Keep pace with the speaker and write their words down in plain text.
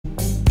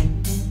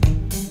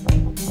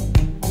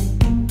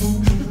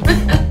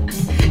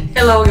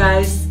Hello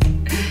guys,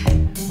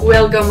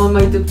 welcome on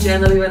my YouTube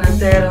channel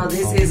IvanaTarot.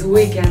 This is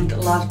weekend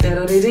love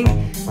tarot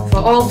reading for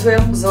all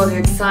 12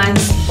 zodiac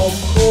signs, of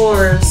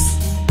course.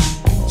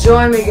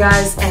 Join me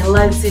guys and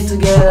let's see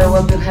together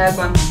what will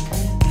happen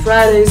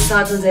Friday,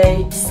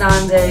 Saturday,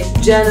 Sunday,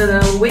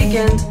 general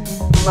weekend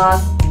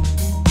love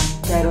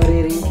tarot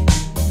reading.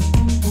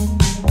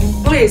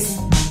 Please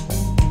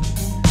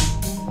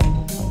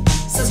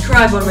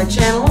subscribe on my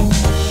channel,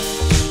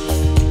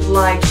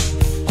 like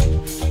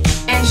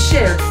and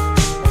share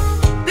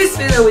this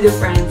video with your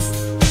friends.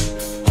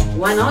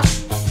 Why not?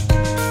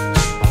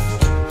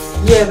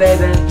 Yeah,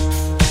 baby.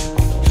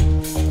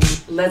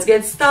 Let's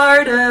get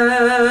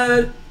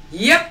started.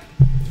 Yep.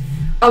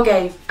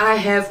 Okay, I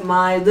have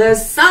the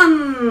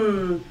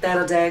Sun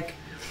tarot deck.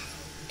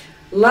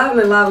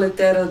 Lovely, lovely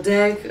tarot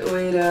deck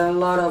with a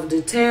lot of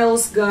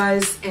details,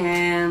 guys,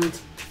 and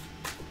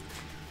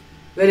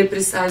very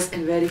precise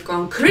and very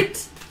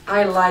concrete.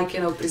 I like,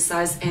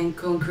 precise and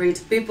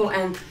concrete people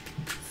and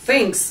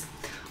things.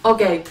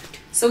 Okay,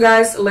 so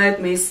guys,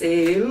 let me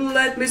see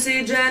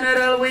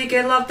general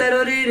weekend love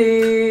tarot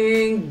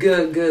reading.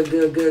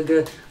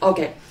 Good.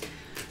 Okay,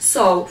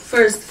 so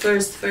first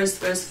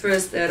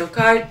tarot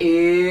card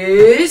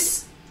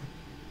is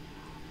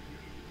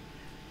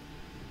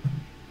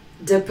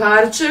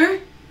departure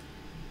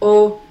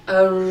or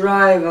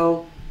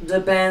arrival.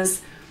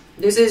 Depends.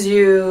 This is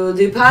you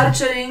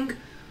departing,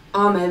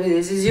 or maybe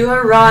this is you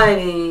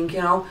arriving,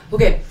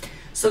 Okay,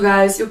 so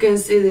guys, you can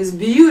see this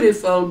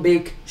beautiful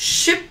big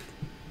ship.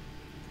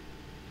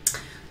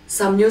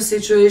 Some new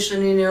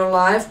situation in your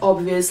life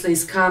obviously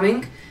is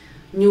coming.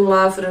 New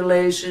love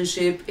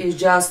relationship is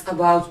just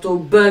about to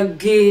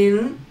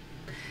begin.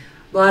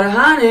 But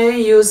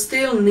honey, you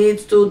still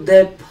need to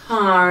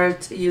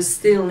depart. You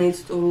still need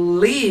to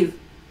leave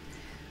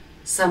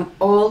some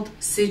old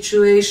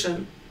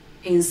situation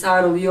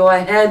inside of your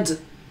head,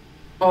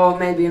 or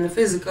maybe in a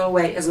physical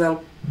way as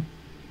well.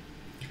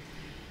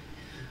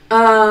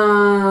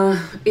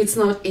 It's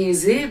not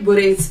easy, but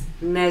it's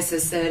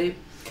necessary.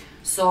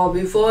 So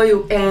before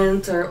you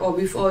enter or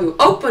before you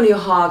open your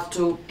heart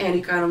to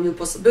any kind of new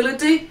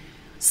possibility,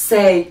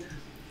 say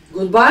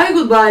goodbye,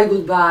 goodbye,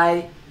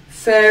 goodbye,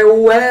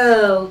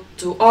 farewell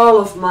to all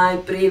of my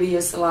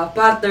previous love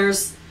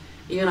partners.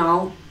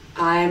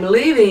 I'm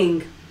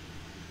leaving,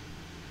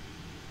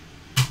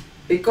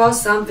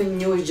 because something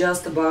new is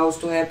just about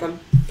to happen.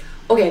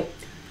 Okay,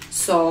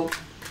 so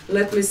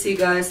let me see,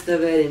 guys, the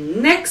very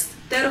next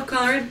tarot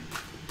card.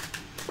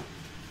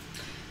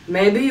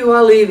 Maybe you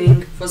are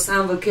leaving for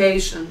some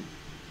vacation.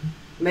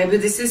 Maybe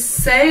this is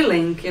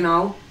sailing,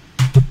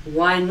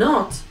 Why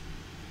not?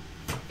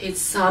 It's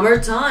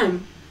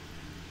summertime.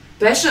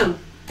 Passion.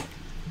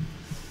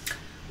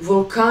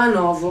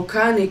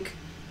 Volcanic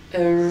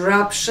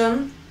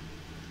eruption.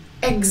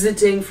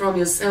 Exiting from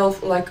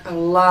yourself like a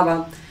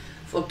lava.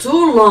 For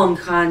too long,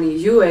 honey,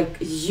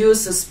 you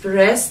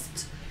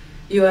suppressed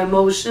your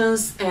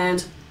emotions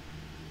and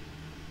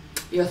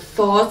your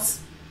thoughts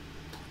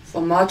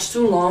for much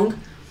too long.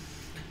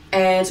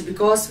 And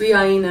because we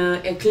are in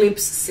an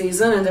eclipse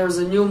season and there's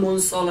a new moon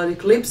solar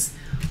eclipse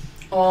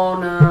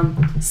on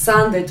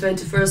Sunday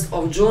 21st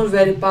of June,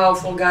 very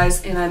powerful,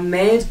 guys, and I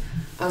made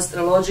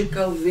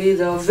astrological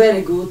video,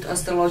 very good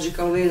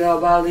astrological video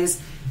about this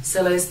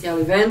celestial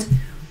event.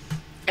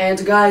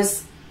 And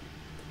guys,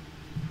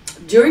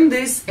 during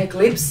this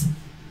eclipse,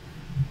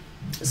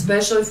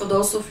 especially for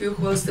those of you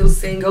who are still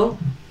single,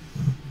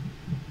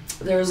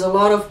 there's a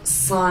lot of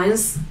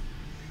signs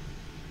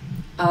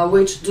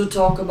which do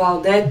talk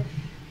about that.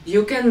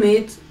 You can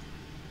meet,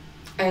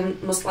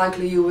 and most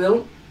likely you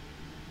will,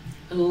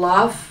 a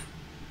love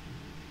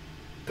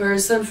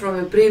person from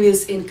a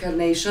previous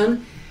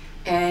incarnation,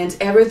 and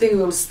everything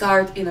will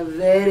start in a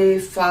very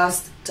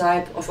fast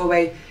type of a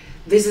way.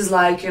 This is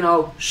like,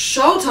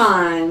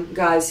 showtime,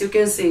 guys. You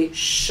can see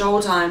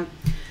showtime.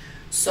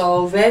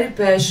 So very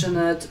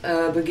passionate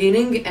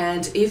beginning,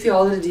 and if you're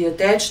already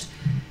attached,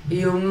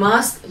 you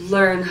must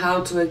learn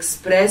how to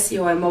express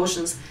your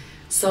emotions.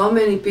 So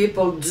many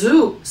people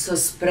do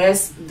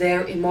suppress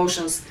their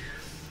emotions.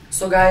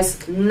 So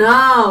guys,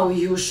 now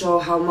you show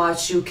how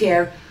much you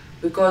care,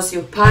 because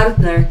your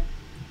partner,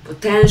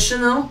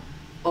 potential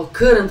or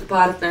current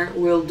partner,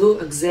 will do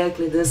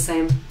exactly the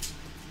same.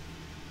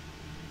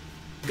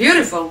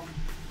 Beautiful.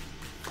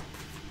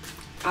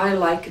 I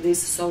like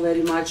this so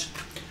very much.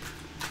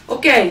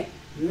 Okay,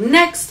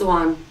 next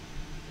one.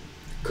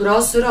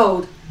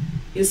 Crossroad.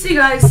 You see,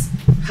 guys,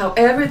 how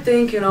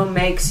everything,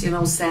 makes,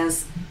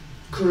 sense.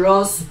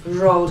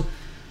 Crossroad.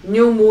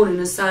 New moon in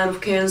the sign of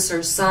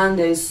Cancer.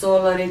 Sunday,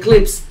 solar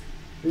eclipse.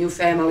 New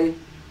family.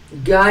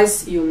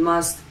 Guys, you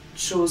must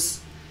choose.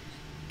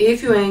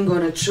 If you ain't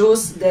gonna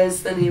choose,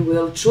 destiny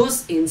will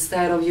choose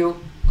instead of you.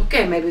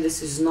 Okay, maybe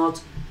this is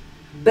not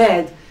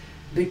bad,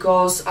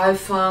 because I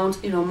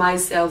found,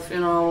 myself,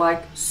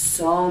 like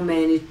so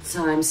many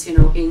times,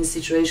 in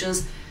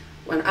situations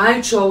when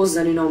I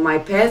chosen, my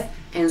path,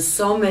 and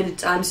so many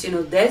times,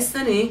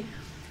 destiny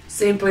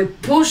simply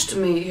pushed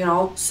me,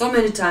 so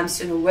many times,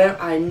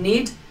 where I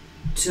need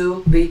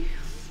to be.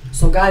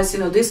 So guys, you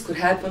know, this could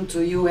happen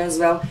to you as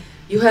well.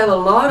 You have a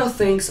lot of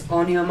things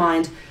on your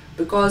mind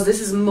because this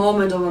is a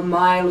moment of a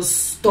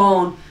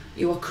milestone.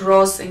 You are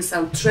crossing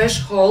some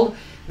threshold.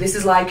 This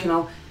is like, you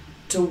know,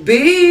 to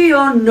be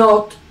or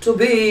not to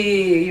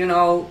be, you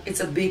know, it's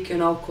a big, you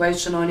know,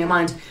 question on your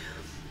mind.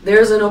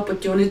 There's an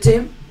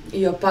opportunity,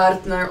 your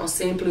partner, or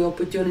simply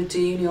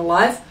opportunity in your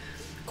life.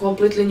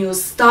 Completely new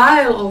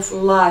style of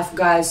life,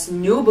 guys.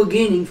 New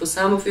beginning. For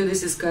some of you,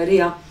 this is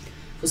career.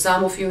 For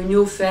some of you,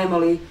 new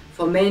family.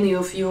 For many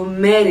of you,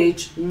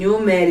 marriage, new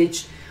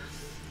marriage.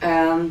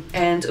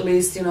 And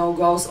list, you know,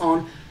 goes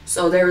on.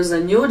 So there is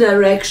a new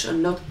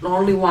direction, not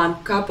only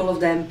one, couple of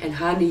them, and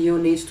honey, you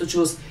need to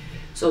choose.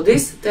 So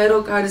this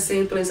tarot card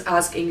simply is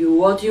asking you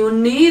what you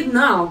need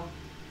now.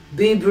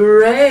 Be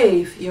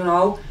brave, you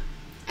know,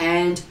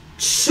 and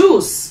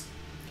choose.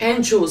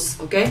 And choose,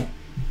 okay?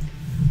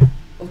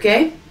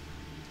 Okay?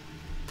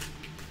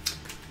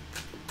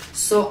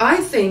 So I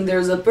think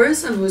there's a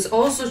person who is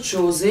also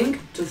choosing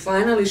to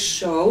finally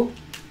show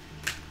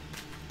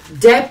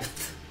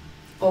depth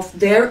of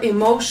their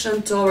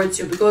emotion towards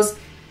you, because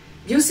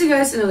you see,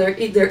 guys, you know,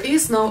 there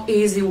is no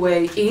easy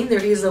way in,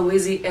 there is no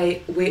easy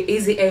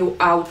way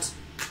out.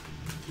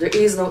 There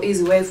is no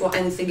easy way for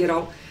anything at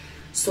all.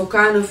 So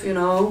kind of, you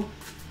know,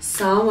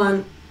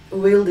 someone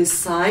will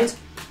decide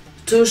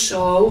to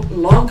show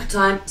long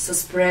time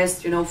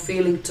suppressed, you know,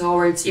 feeling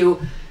towards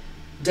you.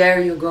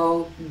 There you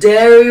go.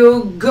 There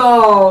you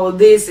go.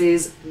 This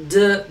is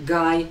the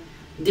guy.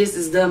 This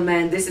is the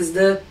man. This is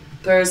the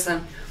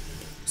person.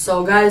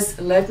 So guys,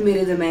 let me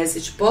read the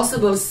message.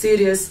 Possible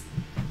serious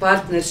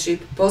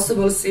partnership.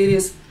 Possible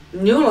serious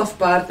new love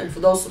partner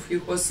for those of you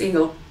who are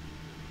single.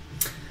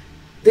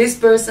 This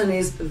person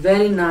is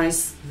very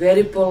nice,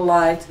 very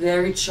polite,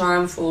 very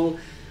charmful,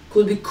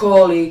 could be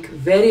colleague,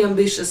 very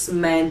ambitious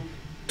man,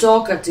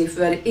 talkative,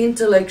 very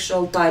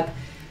intellectual type.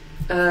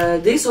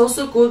 This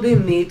also could be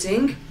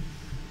meeting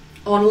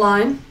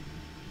online.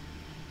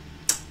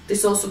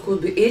 This also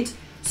could be it.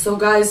 So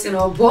guys, you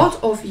know,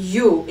 both of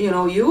you, you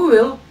know, you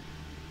will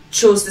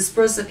choose this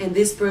person and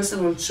this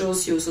person will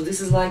choose you. So this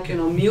is like, you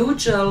know,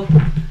 mutual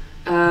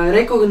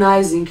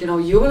recognizing, you know,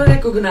 you will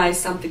recognize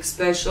something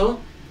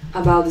special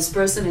about this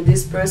person, and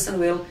this person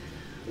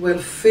will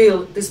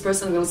feel, this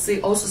person will see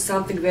also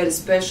something very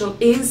special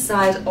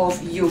inside of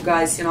you,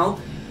 guys, you know.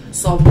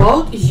 So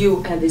both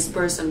you and this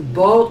person,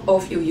 both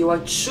of you, you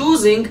are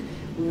choosing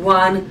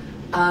one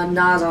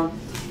another,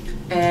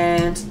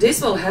 and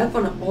this will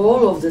happen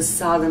all of the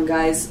sudden,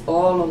 guys,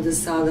 all of the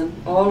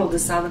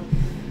sudden.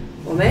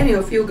 For many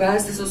of you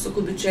guys, this also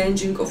could be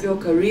changing of your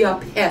career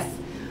path,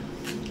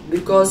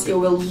 because you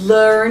will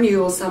learn,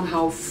 you will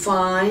somehow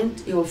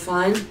find, you will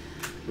find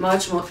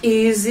much more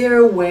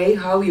easier way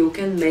how you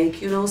can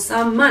make, you know,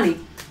 some money.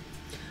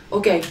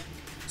 Okay,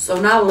 so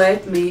now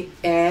let me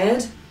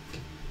add,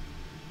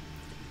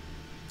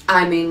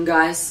 I mean,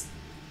 guys,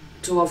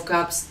 Two of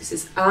Cups. This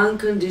is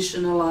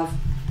unconditional love,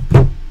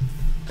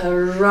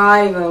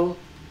 arrival,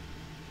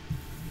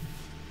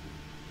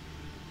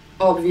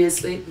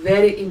 obviously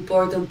very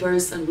important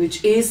person,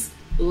 which is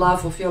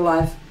love of your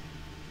life.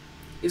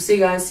 You see,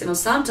 guys, you know,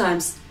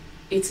 sometimes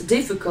it's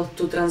difficult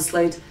to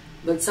translate,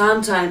 but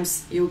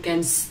sometimes you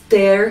can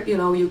stare, you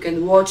know, you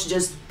can watch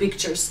just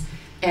pictures,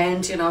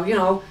 and you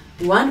know,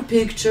 one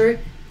picture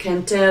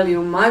can tell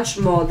you much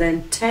more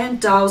than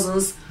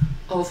 10,000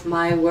 of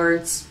my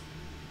words.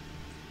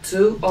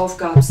 Two of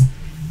Cups,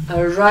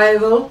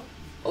 arrival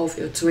of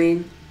your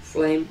twin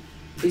flame.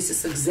 This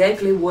is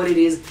exactly what it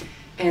is,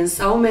 and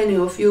so many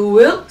of you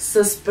will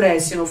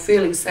suppress, you know,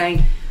 feelings,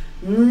 saying,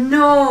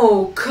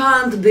 no,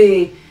 can't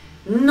be,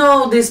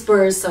 no, this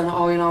person,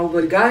 or you know,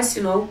 but guys,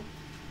 you know,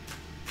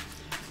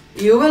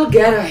 you will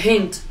get a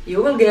hint,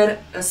 you will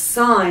get a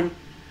sign,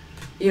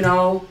 you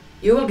know,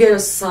 you will get a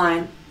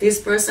sign. This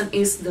person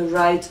is the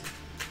right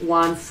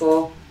one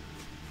for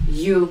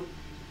you.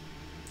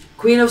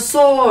 Queen of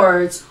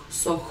Swords.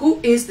 So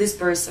who is this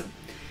person?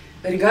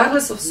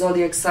 Regardless of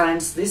zodiac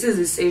signs, this is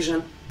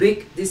decision,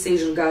 big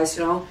decision, guys,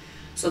 you know.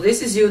 So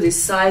this is you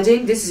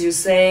deciding, this is you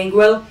saying,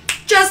 well,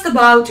 just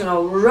about, you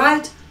know,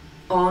 right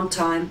on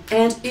time,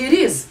 and it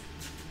is.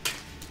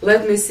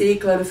 Let me see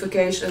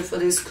clarification for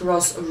this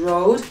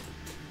crossroad.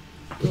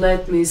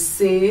 Let me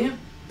see.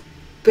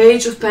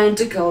 Page of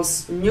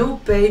Pentacles, new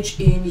page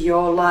in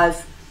your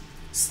life.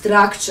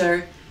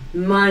 Structure,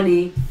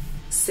 money,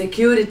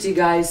 security,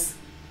 guys.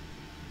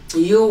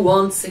 You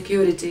want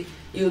security.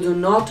 You do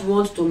not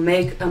want to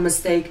make a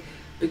mistake,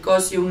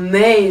 because you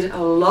made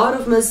a lot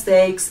of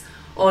mistakes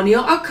on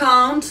your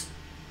account.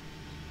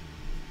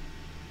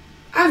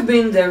 I've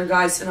been there,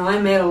 guys, you know, I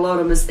made a lot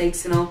of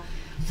mistakes, you know,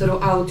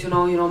 throughout, you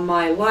know,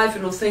 my life,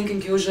 you know,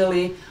 thinking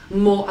usually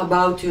more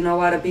about, you know,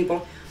 other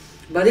people.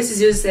 But this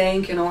is you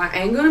saying, you know, I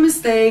ain't gonna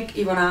mistake,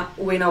 Ivana,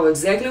 we know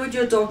exactly what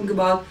you're talking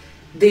about.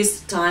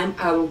 This time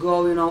I will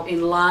go, you know,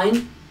 in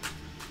line,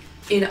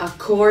 in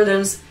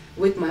accordance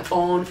with my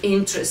own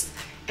interest.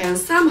 And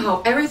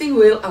somehow everything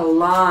will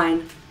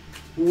align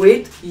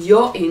with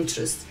your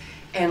interest.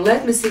 And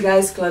let me see,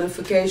 guys,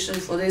 clarification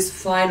for this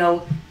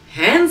final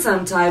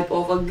handsome type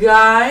of a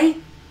guy,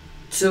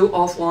 2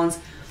 of Wands.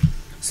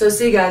 So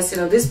see guys,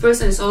 this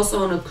person is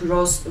also on a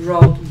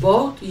crossroad.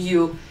 Both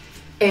you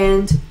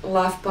and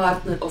love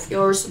partner of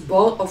yours,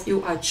 both of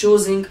you are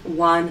choosing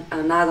one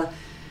another,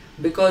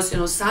 because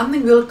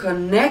something will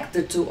connect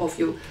the 2 of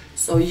you.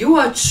 So you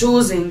are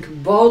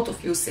choosing, both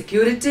of you,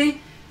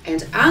 security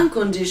and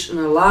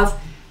unconditional love,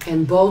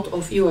 and both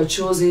of you are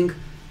choosing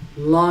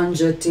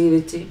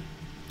longevity.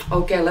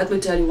 Okay, let me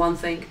tell you one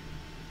thing.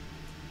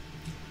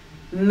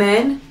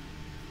 Men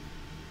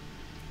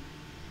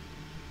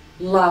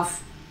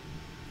love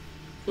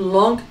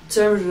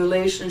long-term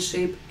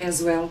relationship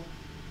as well.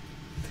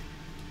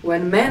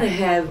 When men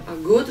have a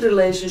good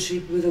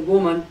relationship with a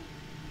woman,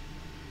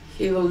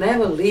 he will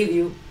never leave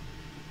you.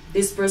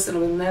 This person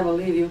will never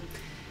leave you.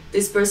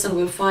 This person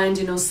will find,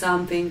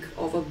 something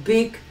of a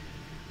big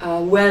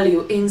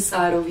value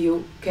inside of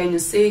you. Can you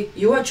see?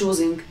 You are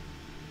choosing.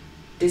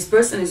 This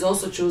person is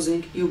also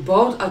choosing. You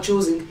both are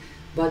choosing,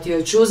 but you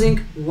are choosing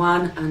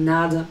one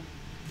another.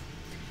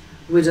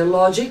 With the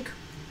logic,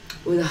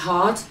 with the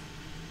heart,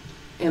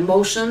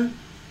 emotion,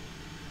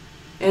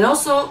 and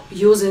also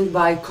using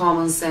by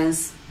common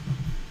sense.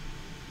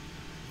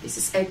 This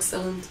is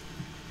excellent.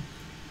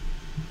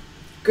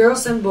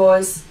 Girls and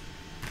boys,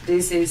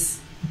 this is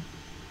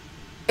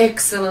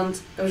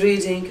excellent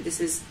reading. This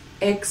is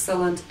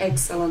excellent,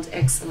 excellent,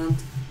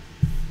 excellent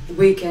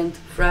weekend,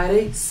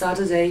 Friday,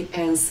 Saturday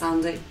and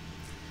Sunday.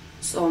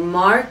 So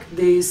mark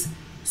this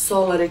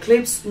solar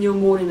eclipse, new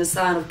moon in the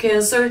sign of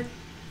Cancer,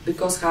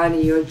 because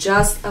honey, you're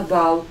just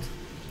about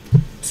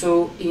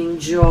to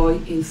enjoy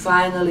in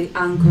finally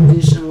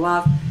unconditional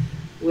love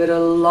with a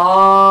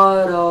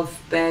lot of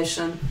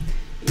passion.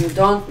 You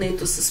don't need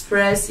to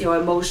suppress your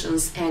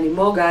emotions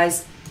anymore,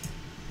 guys.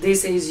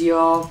 This is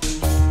your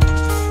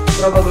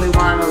probably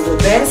one of the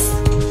best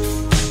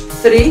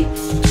 3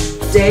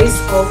 days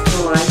of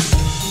your life,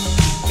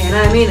 and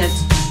I mean it.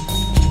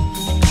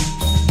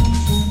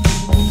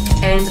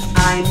 And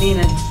I mean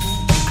it.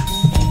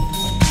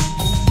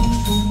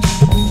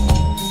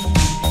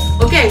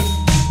 Okay,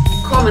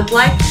 comment,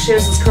 like, share,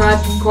 subscribe,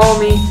 call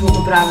me, book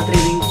a private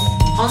reading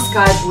on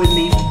Skype with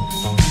me.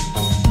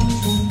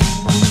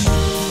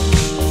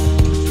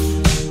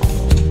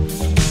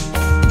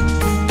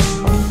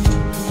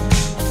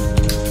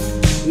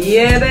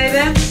 Yeah,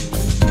 baby.